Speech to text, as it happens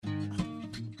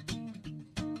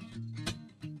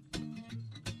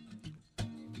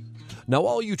Now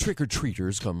all you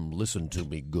trick-or-treaters, come listen to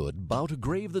me good, 'bout a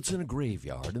grave that's in a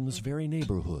graveyard in this very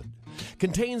neighborhood.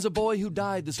 Contains a boy who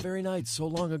died this very night so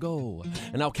long ago,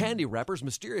 and now candy wrappers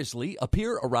mysteriously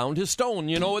appear around his stone.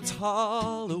 You know it's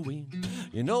Halloween,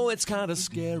 you know it's kind of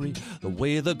scary, the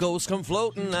way the ghosts come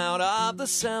floating out of the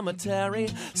cemetery,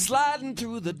 sliding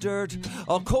through the dirt,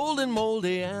 all cold and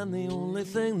moldy, and the only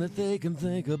thing that they can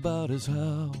think about is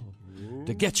how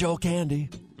to get your candy.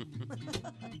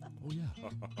 Oh, yeah.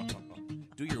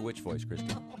 Do your witch voice, Christy.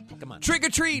 Come on. Trick or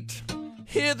treat!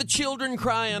 Hear the children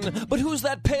crying, but who's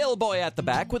that pale boy at the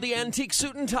back with the antique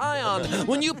suit and tie on?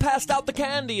 When you passed out the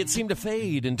candy, it seemed to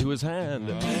fade into his hand.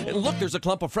 And look, there's a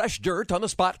clump of fresh dirt on the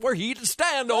spot where he'd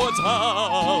stand. Oh, it's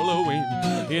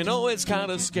Halloween. You know it's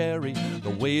kind of scary,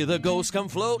 the way the ghosts come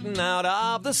floating out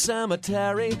of the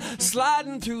cemetery,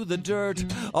 sliding through the dirt,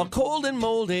 all cold and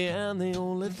moldy, and the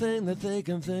only thing that they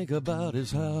can think about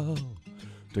is how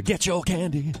to get your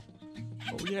candy.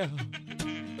 Oh, yeah.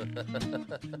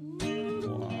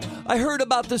 I heard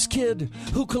about this kid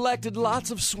who collected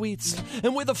lots of sweets,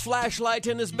 and with a flashlight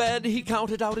in his bed, he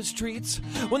counted out his treats.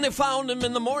 When they found him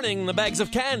in the morning, the bags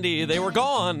of candy, they were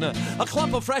gone. A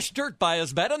clump of fresh dirt by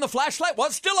his bed, and the flashlight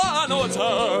was still on. Oh, it's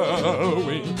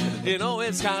Halloween. You know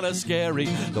it's kind of scary,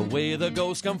 the way the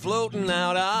ghosts come floating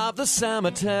out of the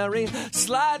cemetery,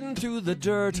 sliding through the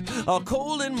dirt, all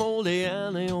cold and moldy,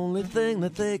 and the only thing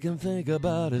that they can think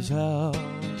about is how.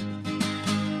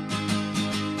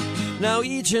 Now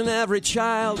each and every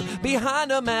child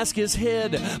behind a mask is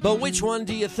hid, but which one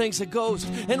do you think's a ghost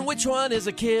and which one is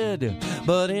a kid?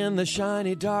 But in the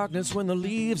shiny darkness when the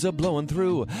leaves are blowing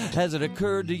through, has it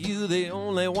occurred to you the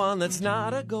only one that's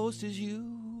not a ghost is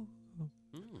you?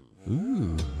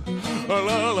 Ooh. La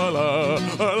la la la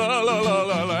la la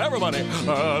la la, everybody.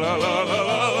 La la la la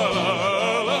la la la.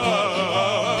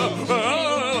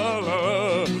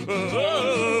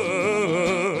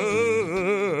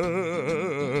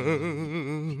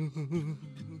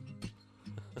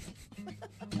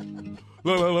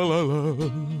 La, la, la, la,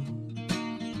 la.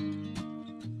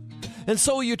 And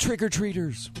so you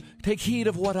trick-or-treaters, take heed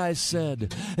of what I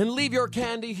said, and leave your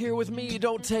candy here with me,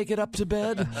 don't take it up to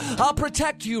bed. I'll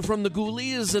protect you from the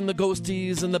ghoulies and the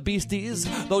ghosties and the beasties,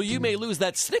 though you may lose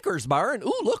that Snickers bar and,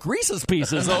 ooh, look, Reese's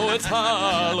Pieces. Oh, it's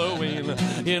Halloween,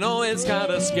 you know it's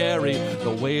kind of scary,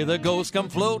 the way the ghosts come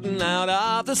floating out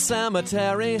of the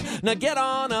cemetery. Now get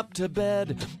on up to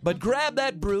bed, but grab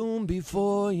that broom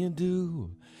before you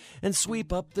do, and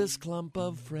sweep up this clump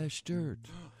of fresh dirt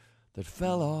that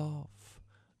fell off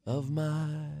of my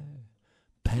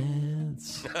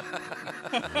pants.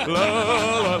 La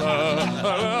la la la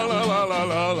la la la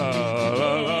la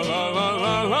la la.